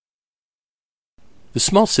The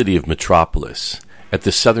small city of Metropolis, at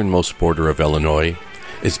the southernmost border of Illinois,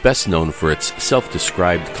 is best known for its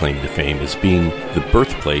self-described claim to fame as being the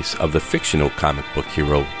birthplace of the fictional comic book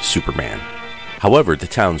hero Superman. However, the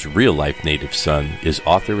town's real-life native son is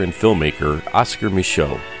author and filmmaker Oscar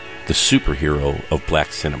Micheaux, the superhero of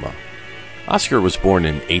black cinema. Oscar was born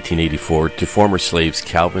in 1884 to former slaves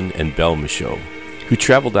Calvin and Belle Micheaux, who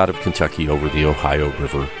traveled out of Kentucky over the Ohio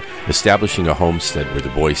River, establishing a homestead where the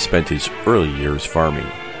boy spent his early years farming.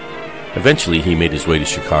 Eventually, he made his way to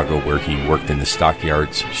Chicago, where he worked in the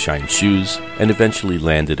stockyards, shined shoes, and eventually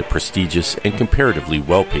landed a prestigious and comparatively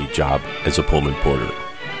well-paid job as a Pullman porter.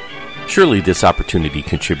 Surely this opportunity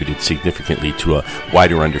contributed significantly to a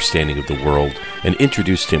wider understanding of the world and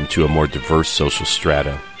introduced him to a more diverse social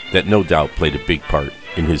strata that no doubt played a big part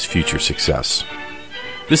in his future success.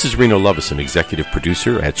 This is Reno Lovison, executive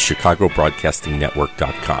producer at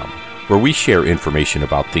ChicagoBroadcastingNetwork.com, where we share information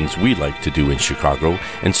about things we like to do in Chicago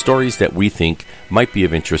and stories that we think might be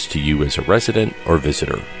of interest to you as a resident or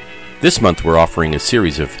visitor. This month we're offering a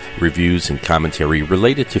series of reviews and commentary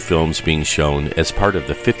related to films being shown as part of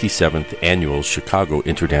the 57th Annual Chicago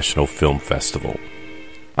International Film Festival.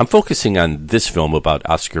 I'm focusing on this film about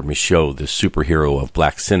Oscar Micheaux, the superhero of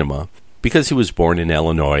black cinema, because he was born in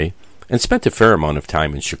Illinois and spent a fair amount of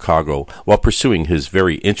time in Chicago while pursuing his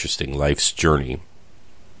very interesting life's journey.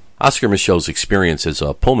 Oscar Micheaux's experience as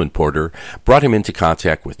a Pullman porter brought him into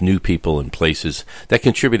contact with new people and places that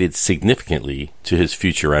contributed significantly to his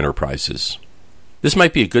future enterprises. This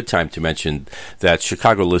might be a good time to mention that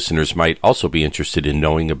Chicago listeners might also be interested in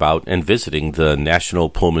knowing about and visiting the National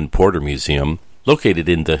Pullman Porter Museum, located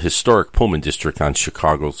in the historic Pullman District on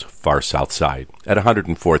Chicago's far south side, at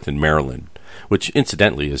 104th and Maryland, which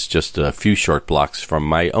incidentally is just a few short blocks from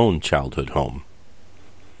my own childhood home.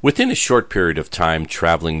 Within a short period of time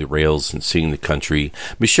traveling the rails and seeing the country,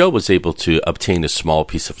 Micheaux was able to obtain a small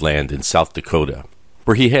piece of land in South Dakota,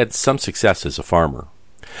 where he had some success as a farmer.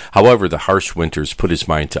 However, the harsh winters put his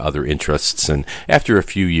mind to other interests, and after a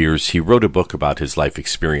few years he wrote a book about his life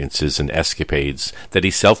experiences and escapades that he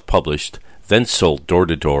self-published, then sold door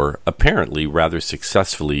to door, apparently rather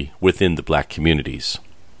successfully within the black communities.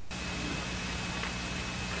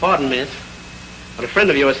 Pardon, miss, but a friend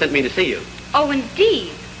of yours sent me to see you. Oh,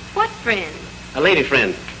 indeed. What friend? A lady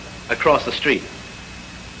friend, across the street.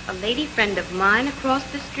 A lady friend of mine across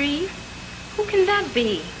the street? Who can that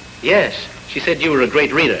be? Yes, she said you were a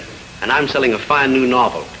great reader, and I'm selling a fine new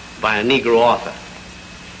novel by a Negro author.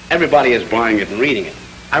 Everybody is buying it and reading it.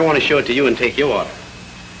 I want to show it to you and take your order.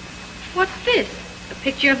 What's this? A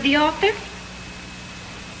picture of the author?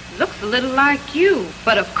 Looks a little like you,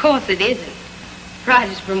 but of course it isn't.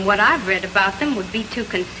 Writers, from what I've read about them, would be too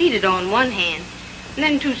conceited on one hand, and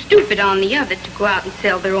then too stupid on the other to go out and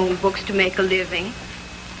sell their own books to make a living.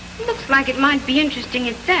 It looks like it might be interesting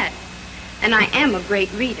at that, and I am a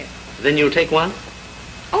great reader. Then you'll take one?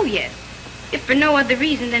 Oh, yes. If for no other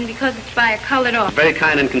reason than because it's by a colored author. Very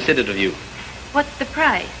kind and considerate of you. What's the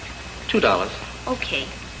price? $2. Okay.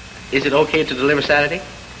 Is it okay to deliver Saturday?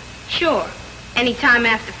 Sure. Any time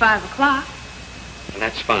after 5 o'clock. Well,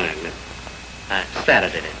 that's fine.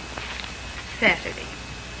 Saturday then. Saturday.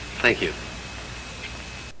 Thank you.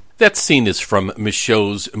 That scene is from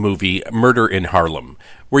Micheaux's movie Murder in Harlem,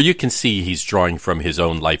 where you can see he's drawing from his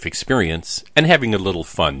own life experience and having a little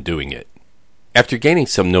fun doing it. After gaining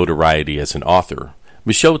some notoriety as an author,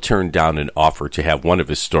 Micheaux turned down an offer to have one of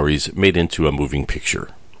his stories made into a moving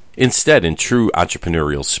picture. Instead, in true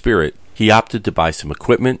entrepreneurial spirit, he opted to buy some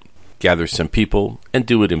equipment, gather some people, and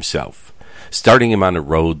do it himself, starting him on a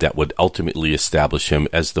road that would ultimately establish him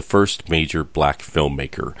as the first major black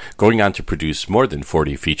filmmaker, going on to produce more than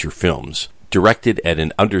 40 feature films, directed at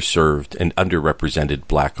an underserved and underrepresented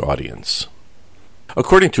black audience.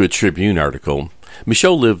 According to a Tribune article,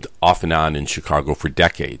 Micheaux lived off and on in Chicago for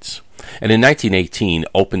decades, and in 1918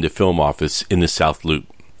 opened a film office in the South Loop.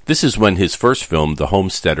 This is when his first film, The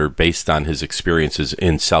Homesteader, based on his experiences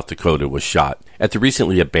in South Dakota, was shot at the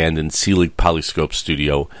recently abandoned Selig Polyscope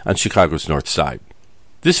studio on Chicago's North Side.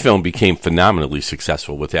 This film became phenomenally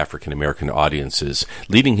successful with African-American audiences,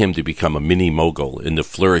 leading him to become a mini-mogul in the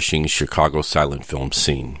flourishing Chicago silent film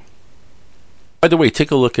scene. By the way, take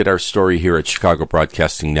a look at our story here at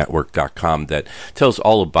ChicagoBroadcastingNetwork.com that tells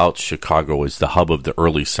all about Chicago as the hub of the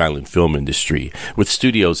early silent film industry, with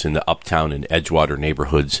studios in the Uptown and Edgewater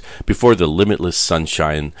neighborhoods before the limitless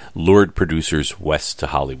sunshine lured producers west to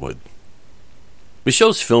Hollywood.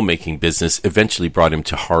 Micheaux's filmmaking business eventually brought him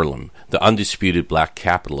to Harlem, the undisputed black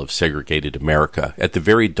capital of segregated America, at the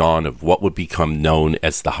very dawn of what would become known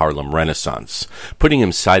as the Harlem Renaissance, putting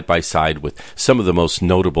him side by side with some of the most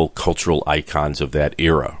notable cultural icons of that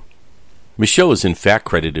era. Michaud is in fact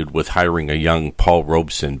credited with hiring a young Paul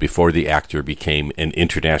Robeson before the actor became an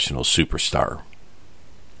international superstar.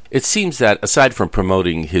 It seems that, aside from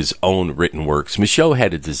promoting his own written works, Michaud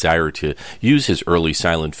had a desire to use his early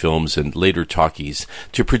silent films and later talkies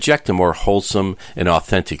to project a more wholesome and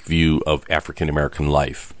authentic view of African American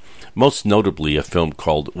life. Most notably a film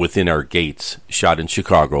called Within Our Gates, shot in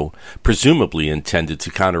Chicago, presumably intended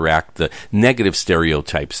to counteract the negative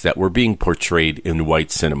stereotypes that were being portrayed in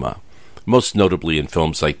white cinema, most notably in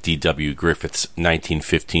films like D.W. Griffith's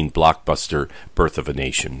 1915 blockbuster Birth of a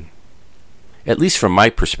Nation. At least from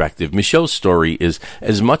my perspective, Michaud's story is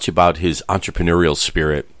as much about his entrepreneurial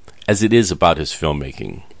spirit as it is about his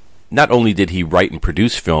filmmaking. Not only did he write and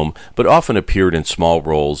produce film, but often appeared in small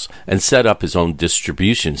roles and set up his own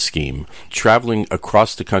distribution scheme, traveling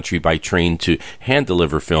across the country by train to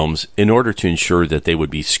hand-deliver films in order to ensure that they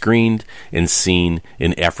would be screened and seen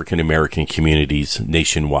in African American communities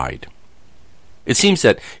nationwide. It seems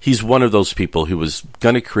that he's one of those people who was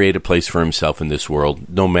going to create a place for himself in this world,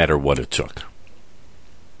 no matter what it took.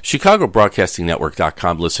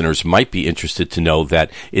 ChicagoBroadcastingNetwork.com listeners might be interested to know that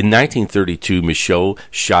in 1932, Michaud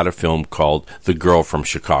shot a film called The Girl from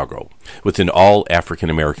Chicago, with an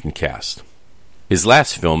all-African-American cast. His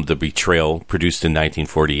last film, The Betrayal, produced in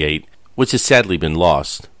 1948, which has sadly been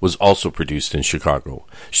lost, was also produced in Chicago,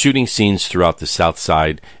 shooting scenes throughout the South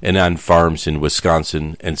Side and on farms in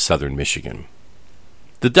Wisconsin and southern Michigan.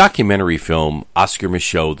 The documentary film, Oscar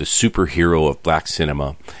Michaud, the Superhero of Black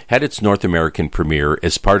Cinema, had its North American premiere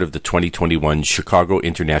as part of the 2021 Chicago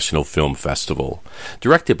International Film Festival.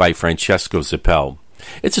 Directed by Francesco Zappel,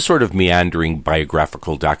 it's a sort of meandering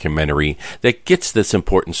biographical documentary that gets this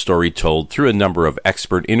important story told through a number of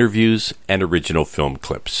expert interviews and original film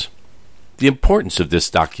clips. The importance of this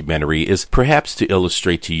documentary is perhaps to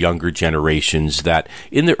illustrate to younger generations that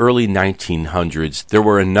in the early 1900s there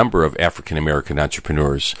were a number of African American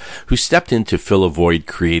entrepreneurs who stepped in to fill a void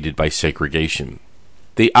created by segregation.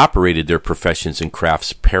 They operated their professions and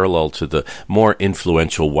crafts parallel to the more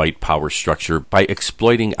influential white power structure by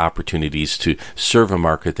exploiting opportunities to serve a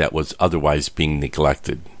market that was otherwise being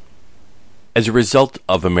neglected. As a result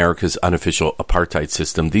of America's unofficial apartheid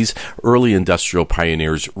system, these early industrial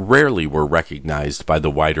pioneers rarely were recognized by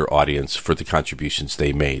the wider audience for the contributions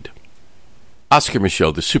they made. Oscar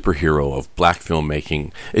Michaud, the Superhero of Black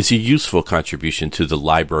Filmmaking, is a useful contribution to the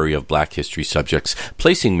library of Black history subjects,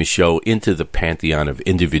 placing Michaud into the pantheon of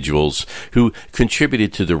individuals who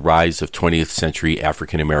contributed to the rise of 20th century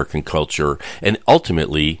African American culture and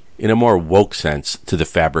ultimately, in a more woke sense, to the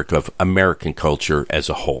fabric of American culture as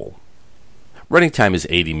a whole. Running time is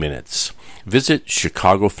 80 minutes. Visit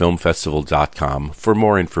ChicagoFilmFestival.com for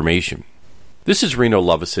more information. This is Reno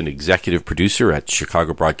Lovison, executive producer at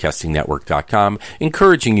ChicagoBroadcastingNetwork.com,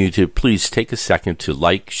 encouraging you to please take a second to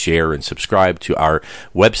like, share, and subscribe to our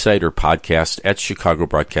website or podcast at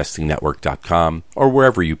ChicagoBroadcastingNetwork.com or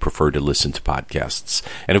wherever you prefer to listen to podcasts.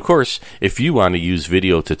 And of course, if you want to use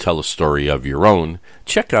video to tell a story of your own,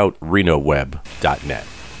 check out RenoWeb.net.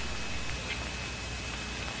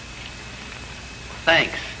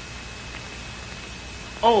 Thanks.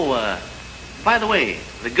 Oh, by the way,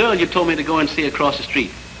 the girl you told me to go and see across the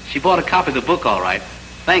street, she bought a copy of the book, all right.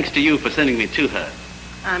 Thanks to you for sending me to her.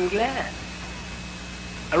 I'm glad.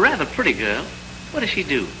 A rather pretty girl. What does she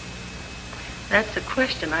do? That's a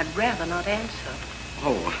question I'd rather not answer.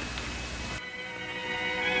 Oh,